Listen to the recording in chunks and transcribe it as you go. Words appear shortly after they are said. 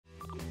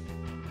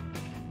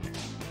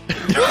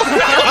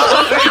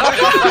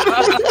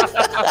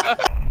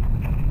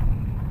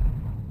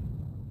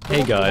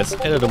Hey guys,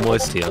 Editor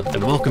Moist here,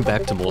 and welcome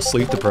back to more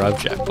Sleep Deprived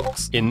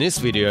Jackbox. In this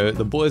video,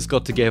 the boys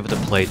got together to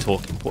play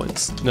Talking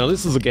Points. Now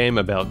this is a game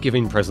about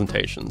giving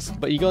presentations,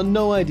 but you got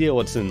no idea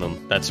what's in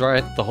them. That's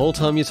right, the whole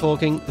time you're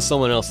talking,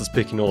 someone else is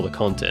picking all the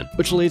content,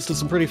 which leads to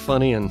some pretty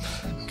funny and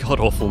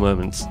god-awful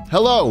moments.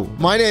 Hello,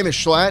 my name is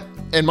jschlatt,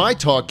 and my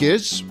talk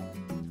is...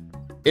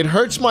 It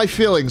hurts my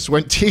feelings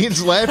when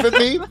teens laugh at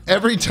me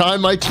every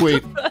time I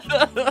tweet.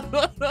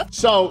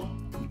 So...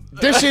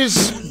 this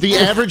is the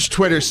average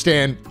Twitter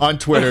stan on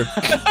Twitter.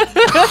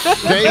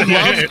 They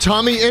love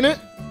Tommy Innit,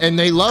 and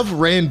they love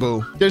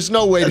Rainbow. There's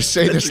no way to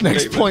say this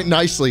next point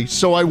nicely,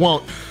 so I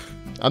won't.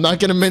 I'm not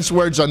gonna mince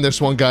words on this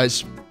one,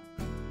 guys.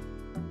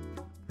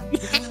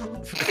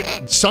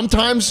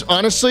 Sometimes,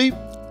 honestly,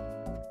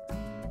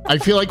 I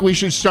feel like we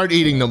should start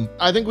eating them.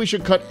 I think we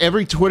should cut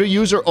every Twitter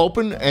user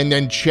open and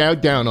then chow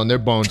down on their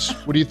bones.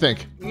 What do you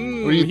think? What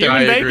do you think?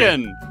 Human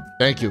bacon.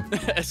 Thank you.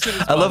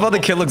 I love how the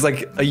kid looks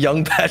like a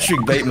young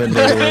Patrick Bateman.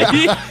 By the way.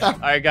 All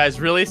right, guys.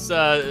 Really,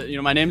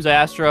 my name's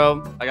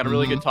Astro. I got a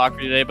really good talk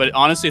for you today, but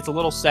honestly, it's a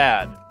little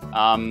sad.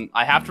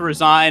 I have to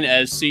resign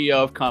as CEO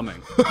of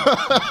Coming.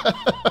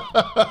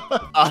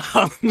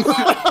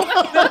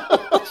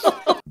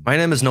 My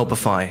name is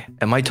Nopeify,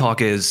 and my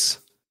talk is...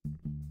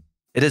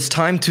 It is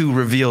time to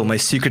reveal my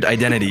secret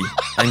identity.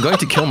 I'm going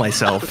to kill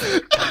myself.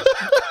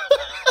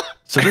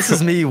 So this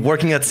is me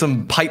working at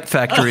some pipe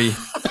factory.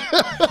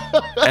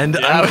 And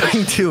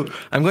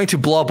I'm going to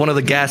blow up one of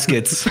the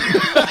gaskets.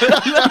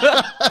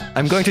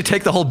 I'm going to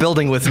take the whole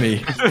building with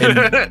me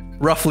in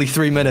roughly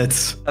 3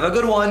 minutes. Have a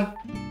good one.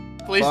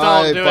 Please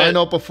don't do Bye, it.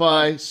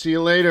 Nopeify. See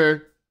you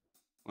later.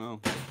 Wow.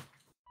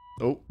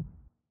 Oh.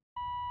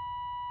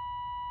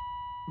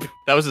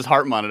 That was his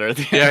heart monitor at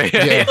the end.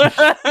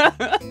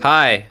 Yeah.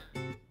 Hi,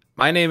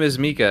 my name is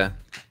Mika.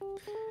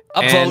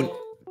 Upvote. And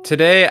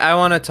today I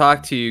want to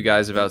talk to you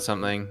guys about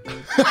something.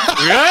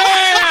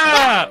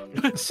 Yeah!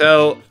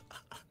 So...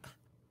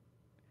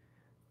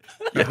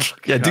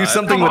 Yeah, do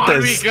something with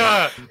this.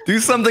 Do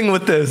something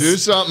with this. Do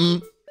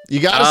something. You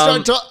gotta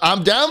start talking.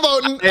 I'm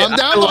downvoting. I'm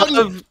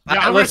downvoting.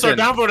 I'm gonna start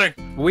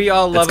downvoting. We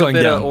all love a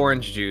bit down. of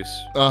orange juice,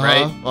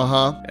 right?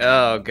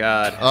 Oh,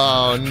 God.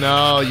 Oh,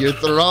 no. You're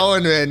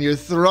throwing, man. You're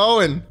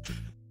throwing.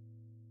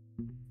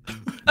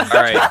 All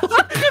right.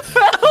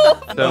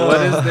 So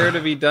what is there to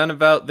be done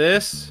about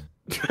this?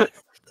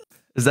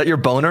 Is that your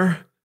boner?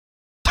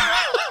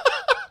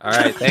 All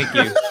right, thank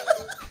you.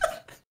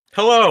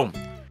 Hello,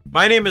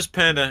 my name is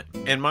Panda,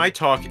 and my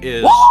talk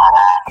is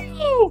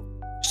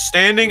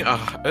standing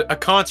a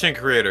content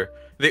creator,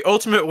 the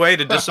ultimate way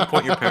to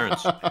disappoint your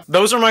parents.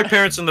 Those are my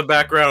parents in the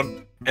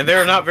background, and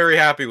they're not very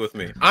happy with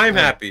me. I'm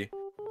happy,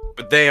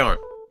 but they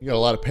aren't. You got a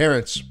lot of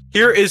parents.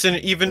 Here is an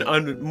even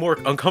more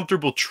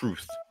uncomfortable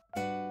truth.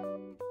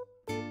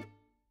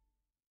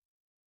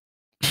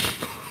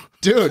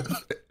 Dude,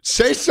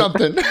 say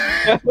something.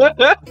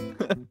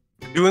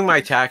 Doing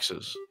my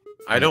taxes.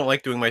 I don't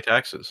like doing my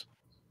taxes.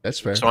 That's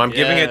fair. So I'm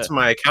giving it to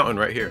my accountant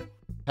right here.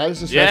 How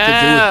does this have to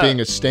do with being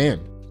a stan?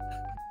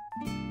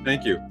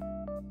 Thank you.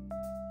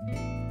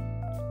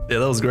 Yeah,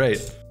 that was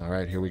great. All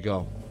right, here we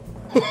go.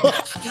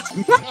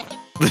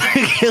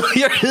 Kill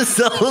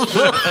yourself.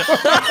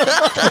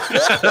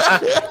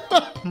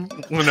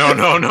 No,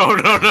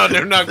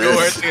 do not go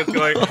where I think it's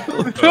going.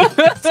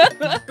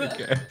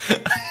 Okay.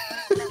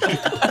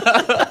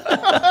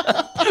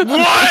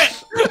 What?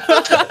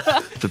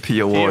 The P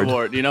award.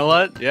 Award. You know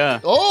what? Yeah.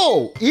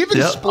 Oh, even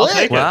Yep.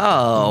 split.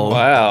 Wow.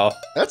 Wow.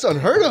 That's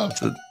unheard of.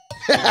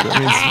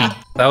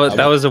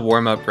 That was a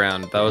warm-up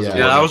round. That was Yeah. a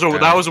Yeah, that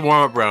was a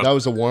warm-up round. That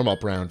was a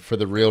warm-up round for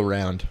the real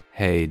round.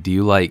 Hey, do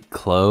you like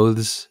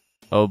clothes?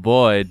 Oh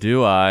boy,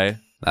 do I.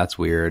 That's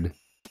weird.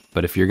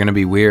 But if you're gonna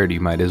be weird,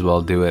 you might as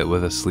well do it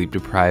with a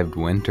sleep-deprived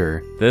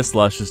winter. This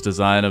luscious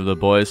design of the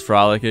boys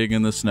frolicking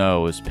in the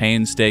snow was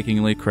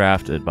painstakingly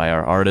crafted by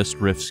our artist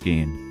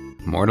Riftskeen.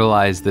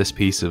 Immortalize this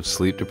piece of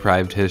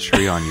sleep-deprived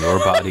history on your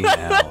body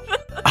now.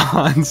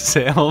 On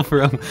sale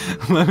from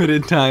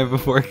limited time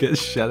before it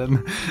gets shut in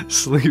the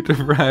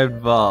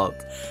sleep-deprived vault.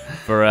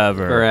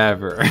 Forever.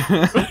 Forever.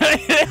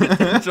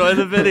 Enjoy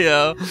the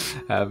video.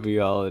 Happy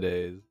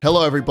holidays.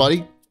 Hello,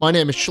 everybody. My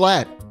name is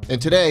jschlatt,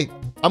 and today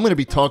I'm going to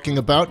be talking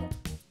about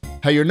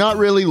how you're not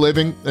really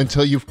living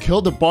until you've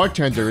killed a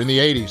bartender in the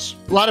 80s.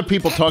 A lot of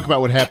people talk about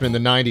what happened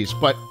in the 90s,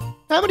 but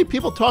how many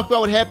people talk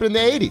about what happened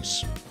in the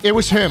 80s? It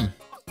was him.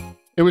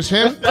 It was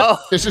him.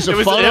 This is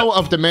a photo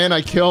of the man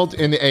I killed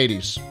in the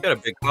 80s. You got a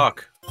big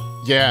cock.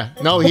 Yeah,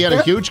 no, he had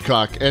a huge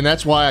cock, and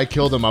that's why I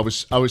killed him. I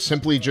was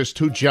simply just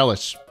too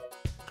jealous.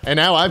 And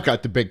now I've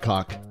got the big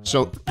cock.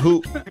 So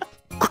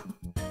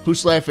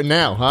who's laughing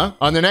now, huh?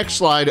 On the next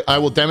slide, I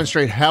will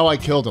demonstrate how I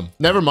killed him.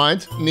 Never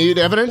mind. Need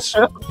evidence?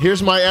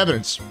 Here's my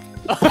evidence.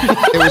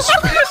 It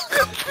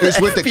was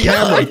with the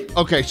camera.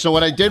 Okay, so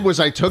what I did was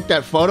I took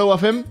that photo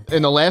of him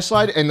in the last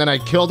slide, and then I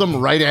killed him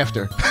right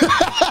after.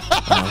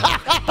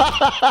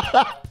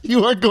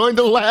 You are going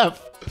to laugh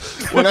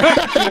when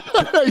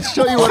I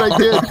show you what I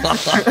did.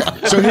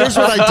 So here's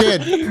what I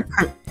did.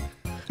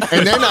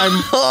 And then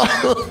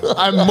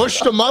I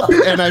mushed them up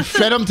and I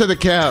fed them to the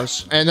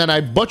cows. And then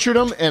I butchered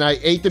them and I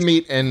ate the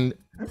meat. And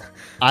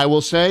I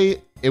will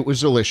say it was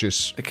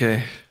delicious.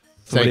 Okay.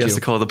 Somebody has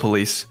to call the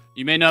police.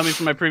 You may know me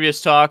from my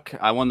previous talk.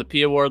 I won the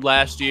P Award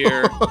last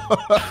year.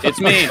 It's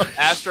me,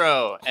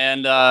 Astro.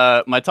 And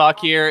my talk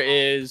here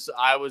is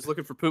I was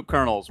looking for poop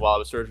kernels while I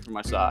was searching for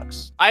my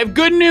socks. I have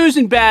good news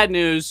and bad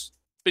news,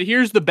 but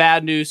here's the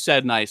bad news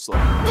said nicely.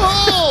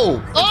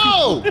 Oh!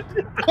 Oh!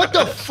 What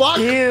the fuck?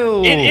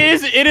 Ew.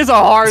 It is a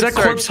hard Is that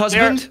search. corpse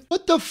husband?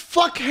 What the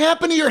fuck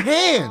happened to your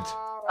hand?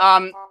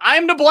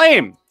 I'm to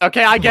blame.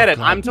 Okay, I get it.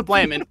 I'm to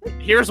blame, and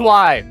here's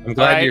why. I'm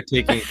glad you're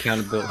taking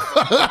accountability.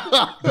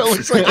 That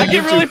looks like I a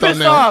get really YouTube pissed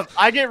thumbnail. off.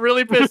 I get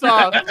really pissed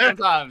off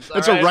sometimes.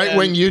 That's a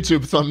right-wing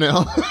YouTube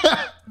thumbnail.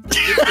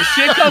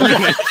 Shit comes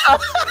in.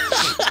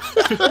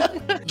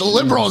 The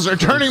liberals are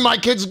turning my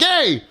kids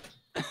gay.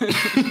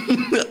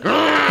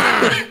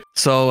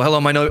 So, hello,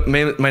 my name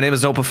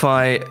is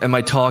nopeify, and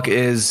my talk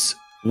is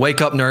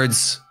wake up,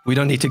 nerds. We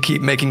don't need to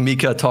keep making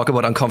Mika talk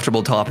about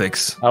uncomfortable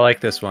topics. I like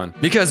this one.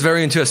 Mika is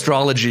very into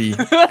astrology,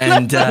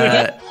 and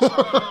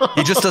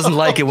he just doesn't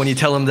like it when you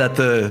tell him that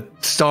the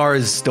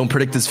stars don't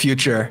predict his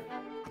future.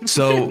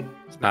 So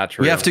It's not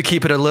true. we have to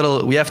keep it a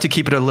little. We have to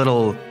keep it a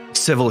little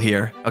civil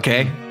here,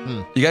 okay?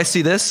 You guys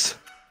see this?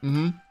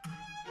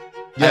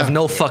 I have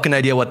no fucking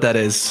idea what that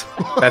is.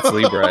 That's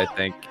Libra, I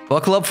think.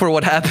 Buckle up for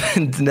what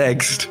happened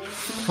next.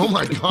 Oh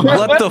my god.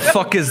 What the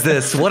fuck is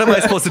this? What am I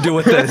supposed to do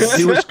with this?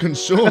 He was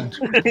consumed.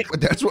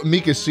 That's what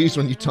Mika sees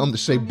when you tell him to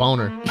say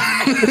boner.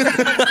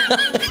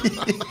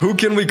 Who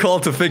can we call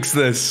to fix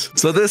this?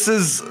 So this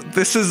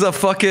is a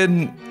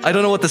fucking, I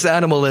don't know what this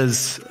animal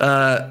is.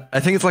 I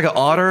think it's like an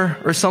otter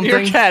or something.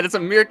 Meerkat. It's a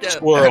meerkat.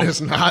 That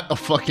is not a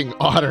fucking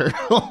otter.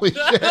 Holy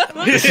shit.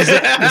 This is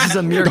a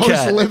Those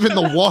meerkat. live in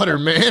the water,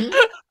 man.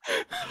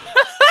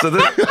 So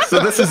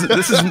this is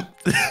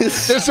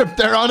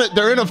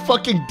They're in a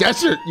fucking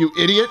desert, you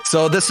idiot.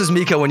 so this is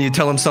Mika when you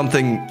tell him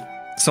something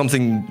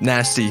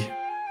nasty.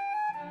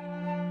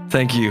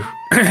 Thank you.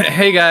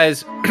 Hey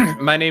guys,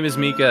 my name is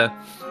Mika,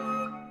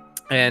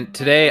 and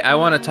today I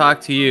want to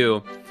talk to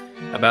you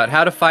about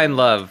how to find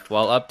love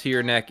while up to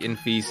your neck in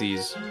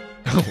feces.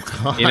 Oh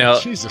god. You know,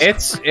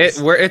 Jesus.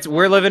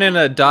 we're living in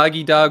a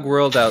doggy dog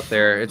world out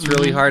there. It's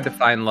really hard to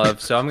find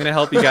love, so I'm gonna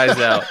help you guys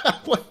out.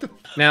 What the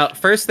Now,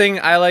 first thing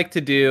I like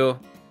to do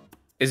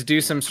is do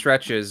some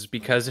stretches,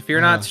 because if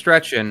you're not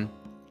stretching,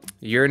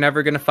 you're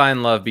never gonna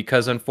find love,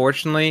 because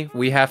unfortunately,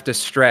 we have to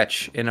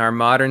stretch in our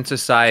modern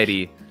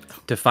society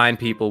to find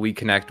people we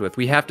connect with.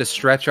 We have to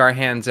stretch our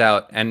hands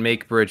out and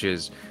make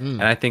bridges,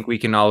 and I think we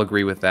can all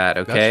agree with that,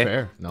 okay? That's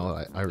fair. No,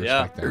 I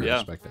respect that. I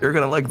respect that. You're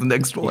gonna like the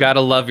next one. You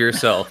gotta love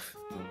yourself.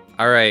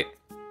 All right.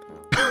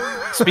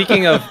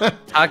 Speaking of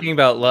talking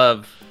about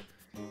love,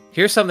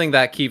 here's something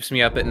that keeps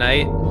me up at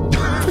night.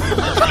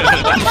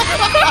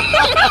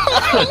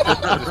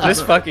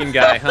 This fucking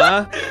guy,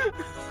 huh?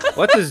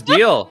 What's his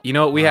deal? You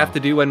know what we have to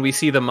do when we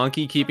see the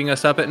monkey keeping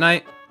us up at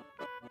night?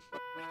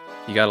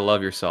 You gotta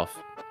love yourself.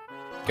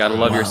 You gotta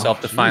love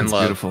yourself to find That's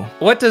love. beautiful.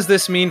 What does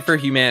this mean for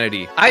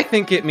humanity? I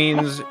think it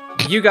means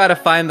you gotta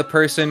find the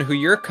person who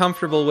you're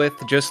comfortable with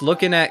just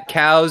looking at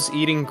cows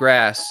eating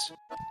grass.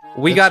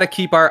 We gotta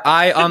keep our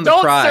eye on the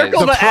Don't prize.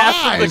 circle the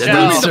ass of the And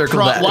cow. then circle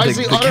that- Why is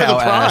he the under cow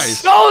the ass.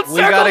 prize? Don't We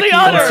circle gotta the keep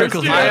others.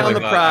 circle dude. eye on the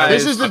prize.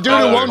 This is the dude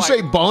who won't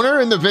say boner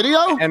in the video?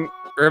 And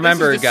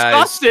remember, This is guys,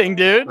 disgusting,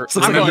 dude. So it's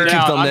I'm like a going YouTube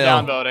down. I'm thumbnail.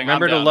 down voting.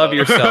 remember I'm to down love voting.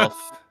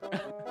 yourself.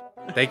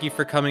 Thank you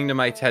for coming to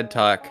my TED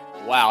Talk.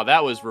 Wow,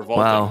 that was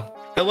revolting. Wow.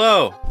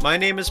 Hello, my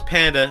name is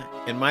Panda,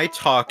 and my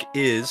talk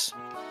is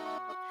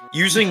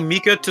using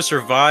Mika to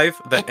survive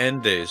the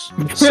end days.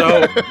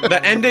 So,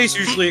 the end days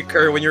usually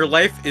occur when your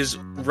life is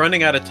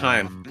running out of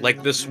time,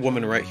 like this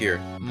woman right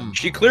here.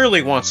 She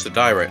clearly wants to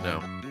die right now,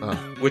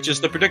 which is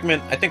the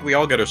predicament I think we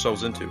all get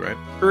ourselves into, right?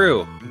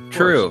 True.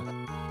 True.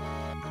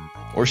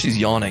 Or she's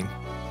yawning.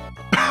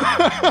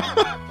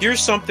 Here's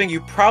something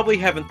you probably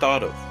haven't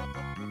thought of.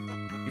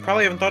 You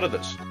probably haven't thought of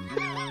this.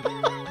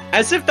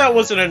 As if that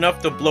wasn't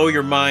enough to blow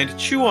your mind,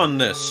 chew on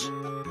this.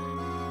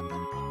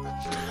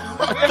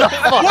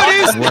 What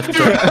is What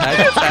the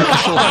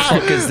actual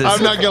fuck is this?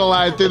 I'm not gonna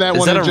lie, I threw that Is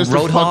one that in a just to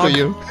fuck roadhog? with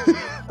you.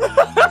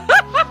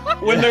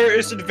 When there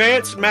is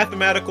advanced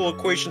mathematical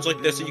equations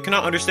like this that you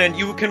cannot understand,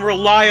 you can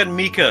rely on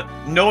Mika,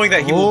 knowing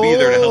that he will be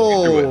there to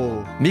help you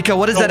through it. Mika,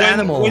 what is So that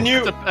animal? When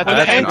you That's when an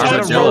the end times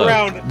armadillo. go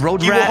around,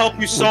 Road he will rat? help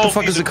you solve What the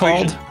fuck these is it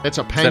called? equations. It's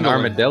a It's an pangolin.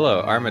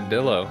 armadillo.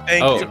 Armadillo.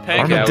 Thank Oh, you. okay,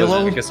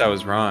 Armadillo? I guess I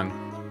was wrong.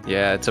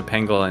 Yeah, it's a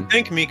pangolin.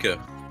 Thank Mika.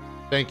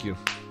 Thank you.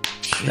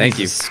 Thank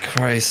you. Jesus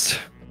Christ.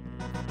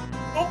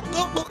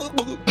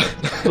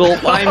 Well,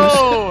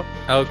 Oh,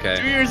 2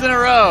 okay. years in a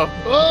row.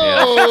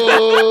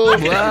 Oh!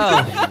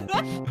 Wow.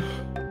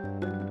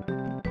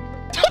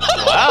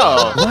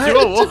 Wow. What? 2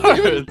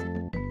 awards.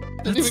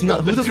 That's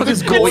not, who the fuck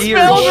is It's Go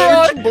spelled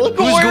wrong.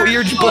 Who's Go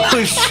Earge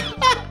Bush?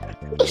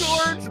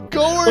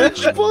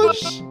 Gorge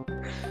Bush!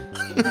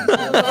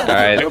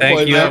 Alright,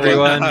 thank you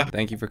everyone.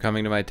 Thank you for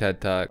coming to my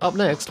TED Talk. Up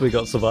next, we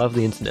got Survive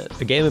the Internet,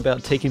 a game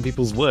about taking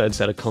people's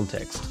words out of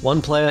context.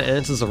 One player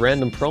answers a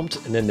random prompt,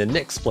 and then the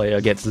next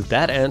player gets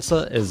that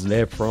answer as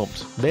their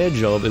prompt. Their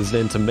job is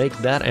then to make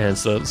that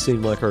answer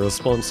seem like a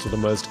response to the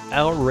most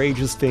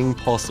outrageous thing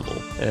possible.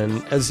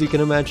 And as you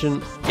can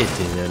imagine, it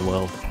didn't end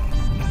well.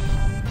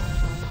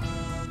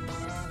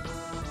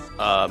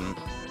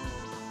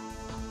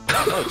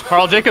 Oh, it's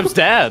Carl Jacobs'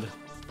 dad.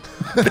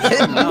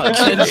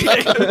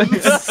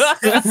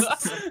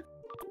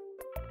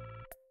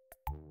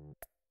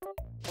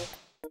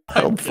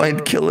 Help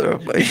find killer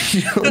of my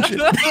children.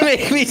 They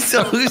make me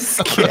so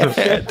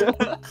scared.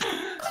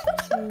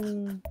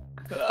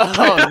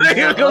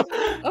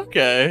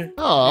 Okay.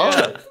 Oh,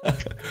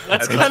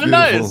 That's kind of beautiful.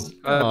 nice.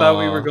 I thought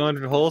we were going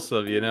for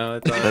wholesome, you know? I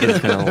thought- That is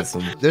kind of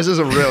awesome. this is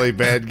a really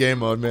bad game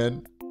mode,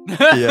 man.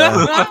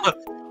 Yeah.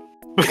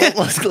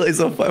 Let's glaze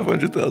up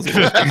 500,000.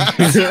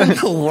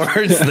 The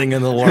worst thing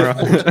in the world.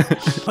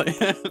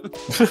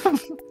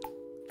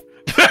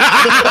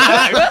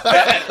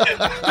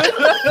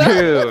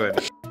 Dude.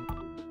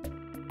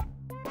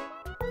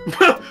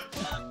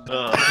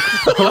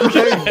 Oh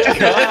my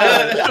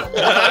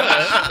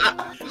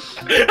god.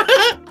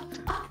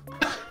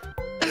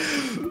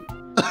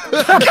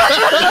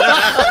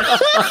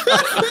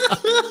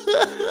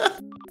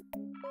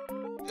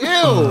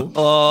 Ew.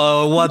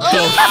 Oh, what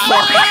the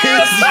fuck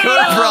is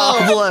your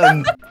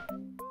problem?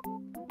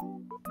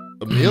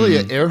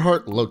 Amelia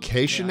Earhart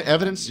location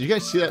evidence. Did you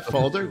guys see that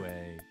folder?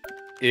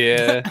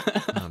 Yeah.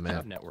 Oh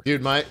man,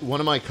 dude, one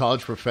of my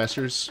college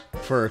professors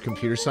for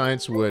computer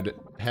science would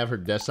have her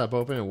desktop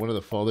open, and one of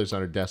the folders on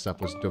her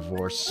desktop was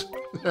divorce.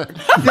 Yeah,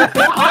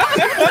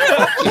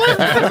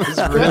 it was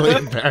really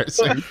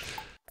embarrassing.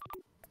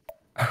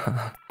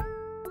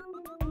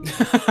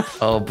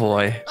 Oh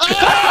boy.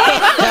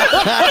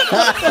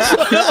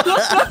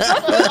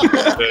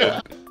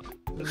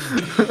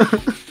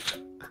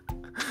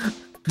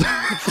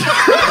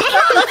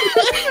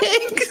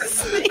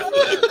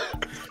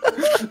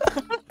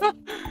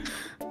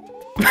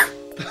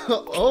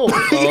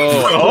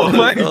 Oh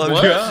my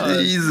god.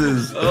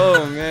 Jesus.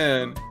 Oh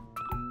man.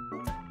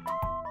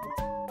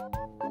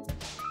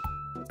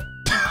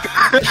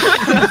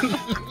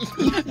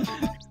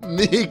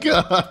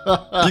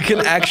 Mika. You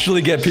can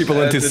actually get people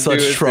I had into to do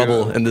such it,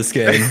 trouble too. in this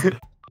game.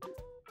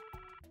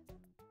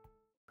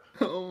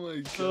 Oh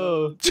my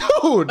god.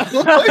 Dude.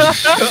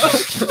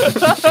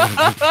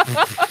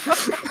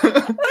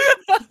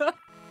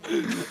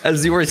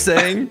 As you were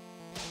saying.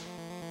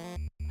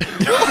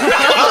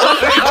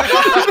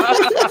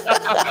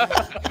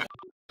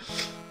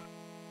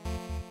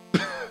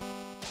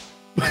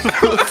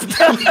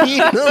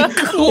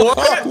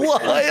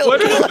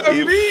 What does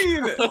that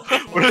mean?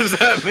 What does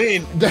that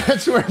mean?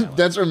 That's where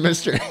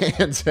Mr.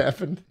 Hands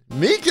happened.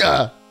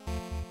 Mika.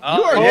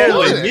 Oh, are yeah.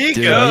 killing it. Mika.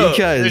 Dude,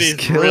 Mika Dude, is he's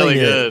killing really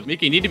it. good.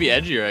 Mickey, you need to be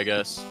edgier, I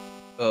guess.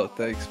 Oh,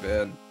 thanks,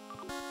 man.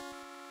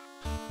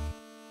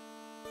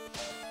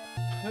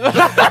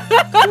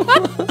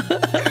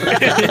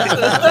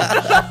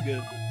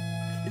 Good.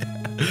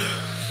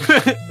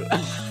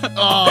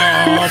 Oh,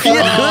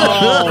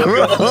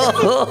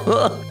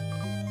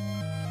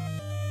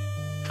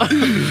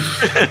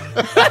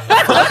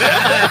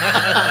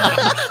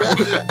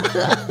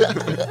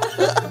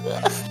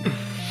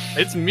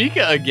 It's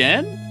Mika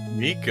again?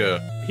 Mika.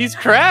 He's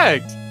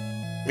cracked.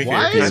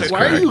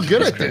 why are you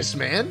good at this,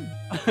 man?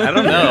 I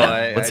don't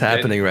know. What's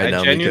happening right now,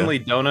 I Mika? genuinely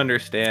don't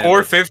understand.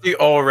 450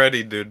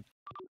 already, dude.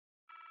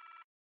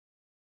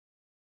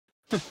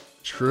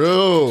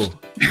 True.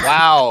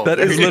 Wow. That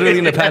is literally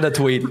an Apanda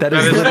tweet. That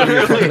is literally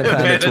a fucking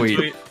Apanda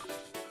tweet.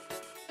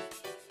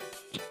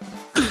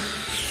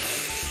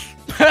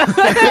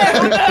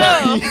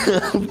 No!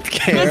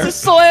 This is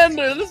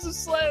slander. This is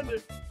slander.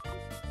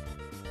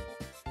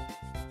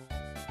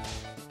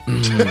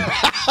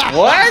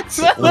 What?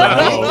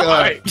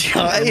 Wow.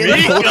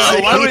 Mika,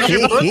 why would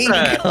you put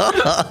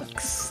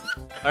that?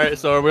 All right,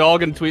 so are we all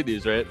gonna tweet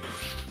these, right?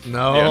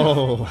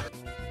 No.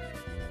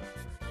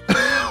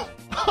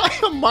 I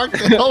am Mark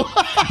the hell.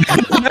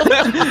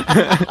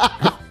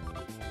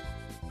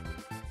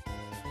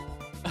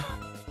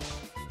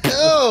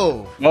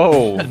 Ew.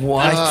 Oh.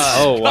 What?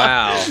 Oh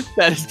wow.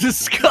 That is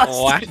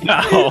disgusting.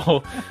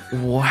 Wow.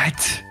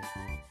 What?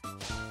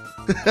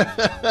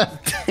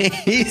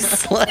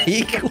 Tastes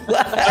like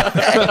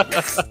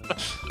wax.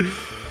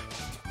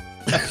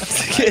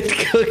 Get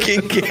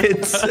cooking,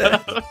 kids.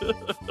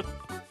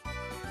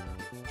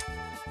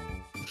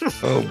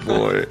 Oh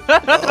boy.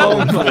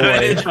 Oh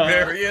boy.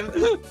 Varian.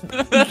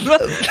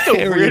 That's a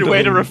weird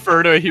way to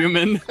refer to a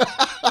human.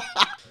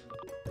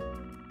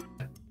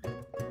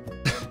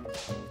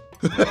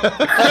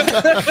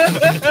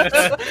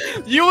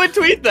 You would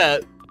tweet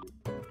that.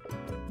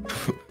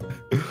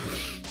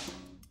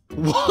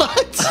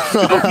 What?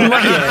 Oh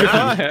my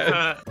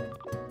god.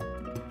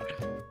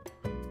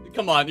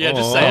 Come on, yeah,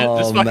 just say it.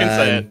 Just Oh, fucking say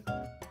man. it.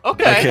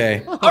 Okay.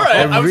 Okay. All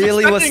right. I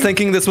really was expecting-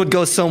 thinking this would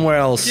go somewhere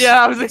else.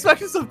 Yeah, I was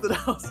expecting something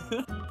else.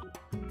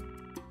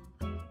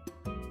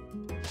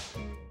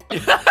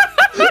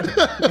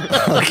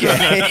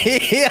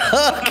 Okay.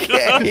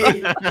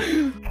 Okay.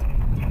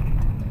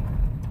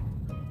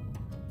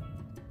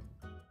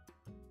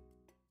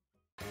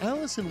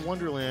 Alice in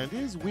Wonderland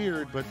is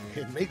weird, but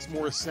it makes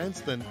more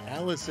sense than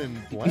Alice in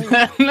blank.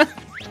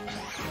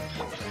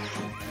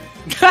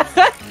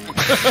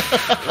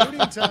 Voting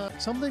time.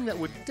 Something that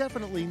would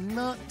definitely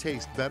not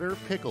taste better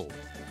pickled.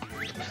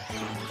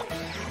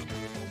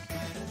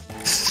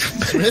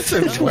 Smith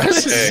and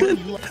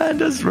Wesson.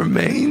 Panda's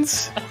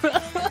remains.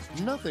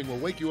 Nothing will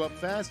wake you up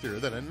faster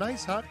than a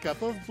nice hot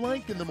cup of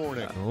blank in the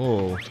morning.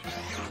 Oh.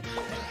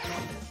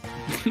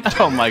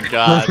 Oh my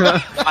god.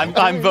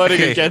 I'm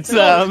voting against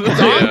them.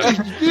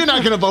 You're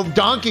not gonna vote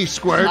Donkey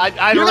Squirt. I'd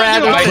You're not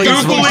rather gonna vote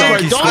Please vote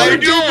Donkey Don't I you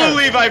do dare.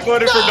 believe I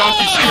voted for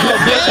Donkey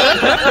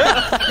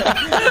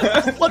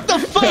Squirt. What the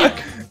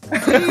fuck?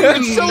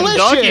 It's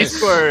Donkey delicious.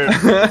 Squirt.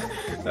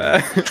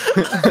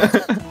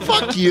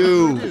 Fuck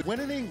you. When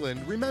in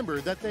England,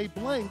 remember that they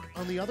blank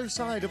on the other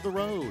side of the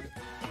road.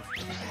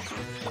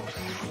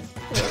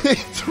 They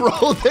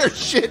throw their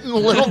shit in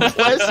little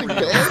plastic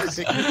bags.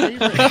 Pick your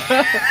favorite.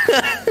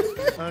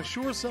 A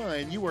sure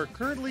sign you are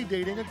currently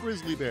dating a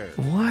grizzly bear.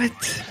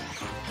 What?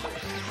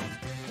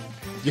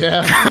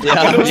 Yeah.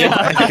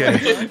 Yeah.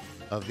 Okay.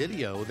 A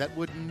video that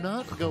would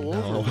not go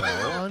over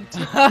well on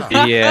TikTok.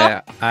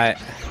 Yeah,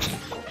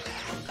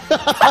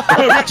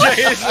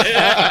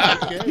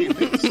 Okay,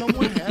 make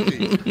someone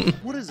happy.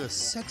 What is a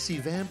sexy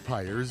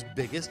vampire's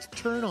biggest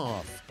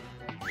turnoff?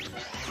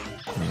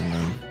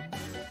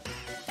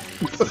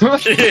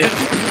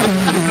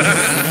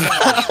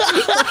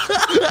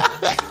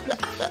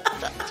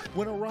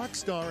 When a rock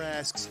star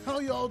asks, "How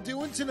y'all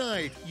doing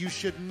tonight?" you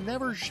should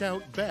never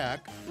shout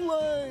back,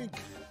 "Blank."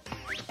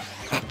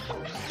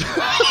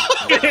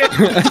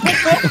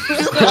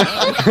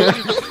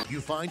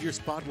 You find your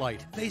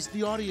spotlight, face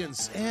the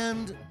audience,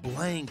 and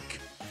blank.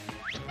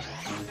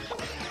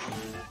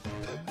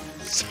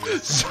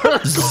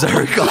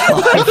 Zircon.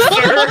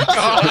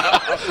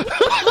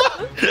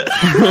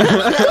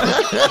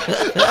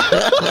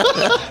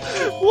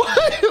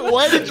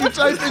 Why did you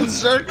type in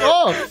Zerk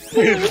off?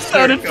 It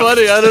sounded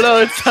funny. I don't know.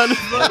 It sounded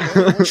funny.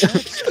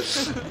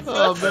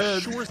 Oh man.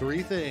 Sure,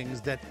 3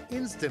 things that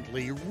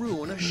instantly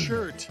ruin a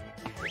shirt.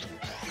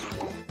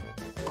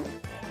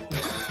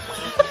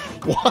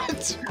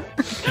 What?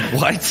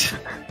 What?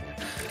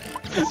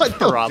 What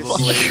the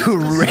Probably.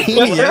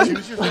 Uranium?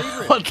 Choose your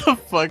favorite. What the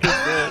fuck is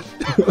this?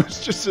 It was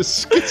just a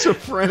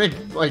schizophrenic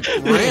like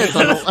rant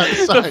on the left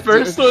side. The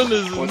first dude. one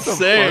is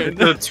insane.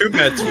 The too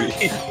bad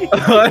tweet.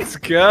 let's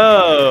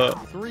go.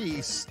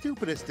 3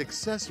 stupidest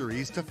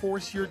accessories to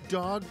force your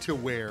dog to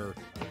wear.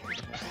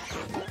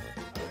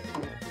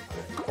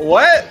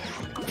 What?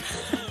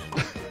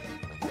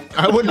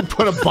 I wouldn't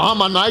put a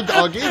bomb on my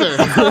dog either.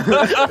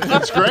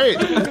 That's great.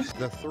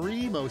 The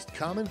 3 most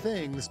common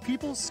things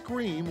people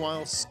scream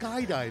while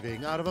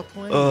skydiving out of a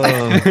plane.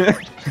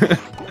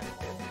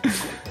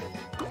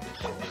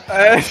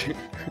 I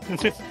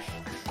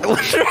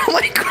wonder how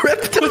my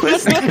crypto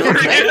is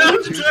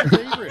doing. Choose your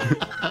favorite.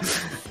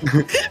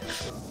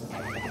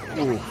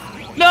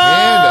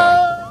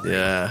 Panda.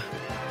 Yeah.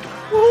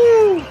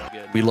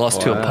 We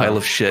lost to a pile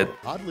of shit.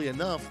 Oddly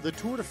enough, the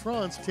Tour de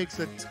France takes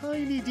a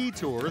tiny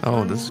detour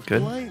Oh, through this is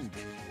good. blank.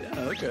 Yeah,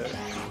 okay.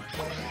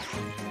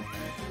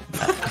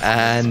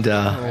 And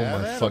Oh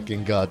my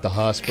fucking god, the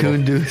hospital.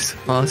 Kunduz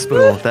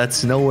Hospital.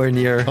 That's nowhere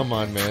near Come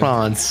on, man.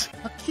 France.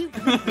 A cute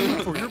nickname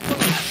for your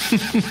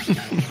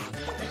blank.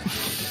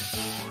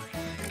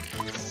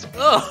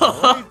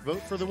 All right,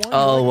 vote for the one you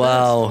Oh, like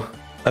wow.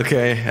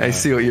 Okay, I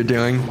see what you're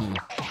doing.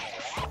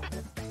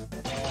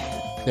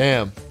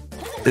 Damn.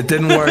 It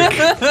didn't work.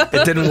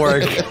 It didn't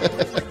work.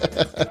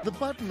 best. The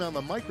button on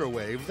the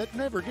microwave that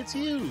never gets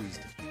used.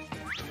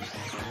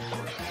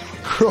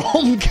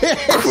 Chrome gas.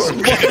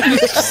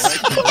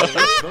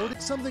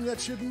 Vote something that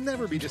should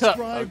never be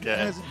described Okay.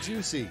 as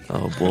juicy.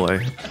 Oh,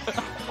 boy.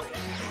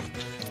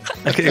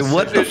 Okay,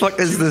 what the fuck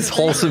is this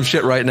wholesome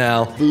shit right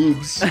now?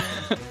 Boobs.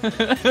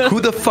 Who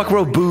the fuck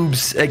wrote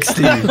boobs,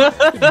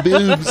 XD?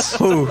 Boobs.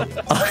 Who?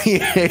 I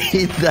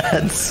hate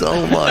that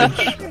so much.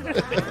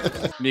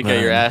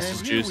 Mika, your ass is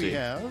And here we juicy.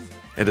 have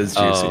It is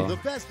juicy. the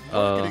best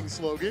marketing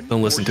slogan.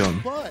 Don't listen for to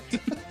him. your butt.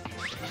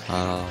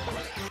 Oh.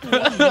 Why do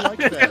you like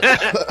that?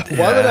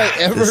 Why would I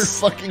ever this-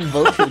 fucking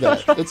vote for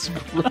that? That's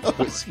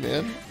gross,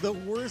 man. The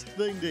worst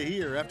thing to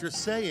hear after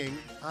saying,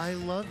 "I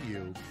love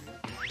you."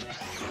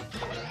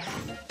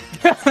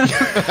 Okay,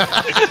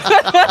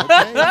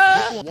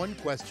 one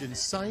question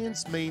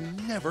science may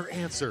never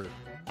answer.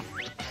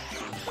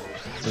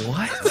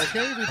 What? Okay,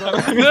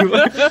 everybody.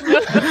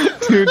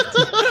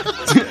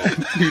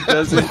 Dude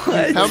doesn't.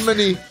 How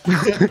many?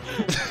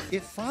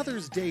 If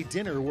Father's Day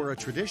dinner were a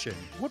tradition,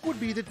 what would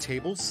be the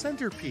table's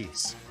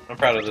centerpiece? I'm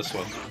proud of this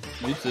one.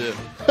 Me too.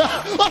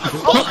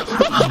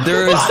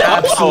 There is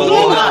absolutely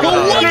no way.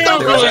 What the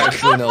There is fuck?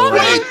 actually no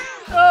way.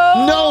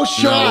 No No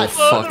shot.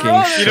 fucking You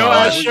know,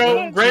 shot.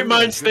 show great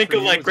minds think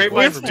alike. Great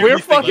minds do We're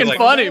think fucking alike.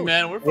 funny,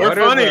 man. We're We're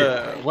funny.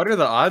 funny. What are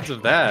the odds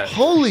of that?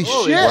 Holy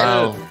shit.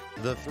 Wow.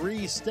 The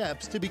 3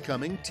 steps to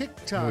becoming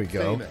TikTok There we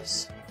go.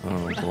 famous.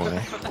 Oh boy.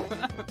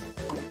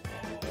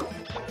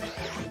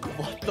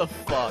 What the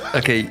fuck?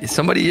 Okay,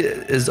 somebody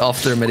is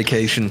off their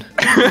medication.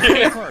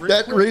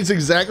 That reads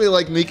exactly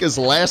like Mika's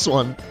last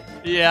one.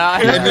 Yeah.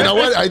 And you know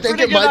what? I think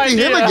it Pretty might good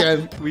be him idea.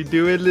 again. We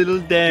do a little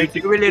dance.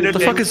 What the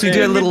fuck is we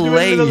do a little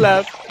lay?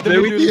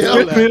 Then we do Yeah.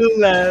 a little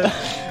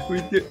laugh. We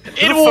do.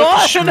 It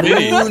was.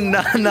 Ooh,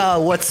 Nana,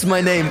 what's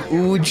my name?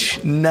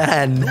 Ooj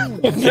Nan.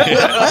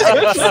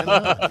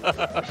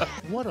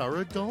 What are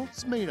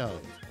adults made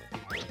of?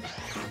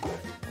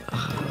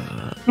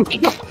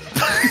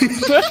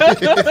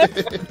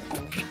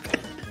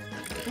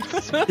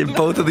 If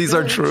both of these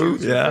are true,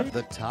 yeah.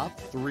 The top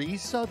 3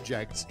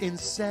 subjects in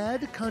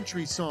sad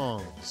country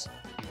songs.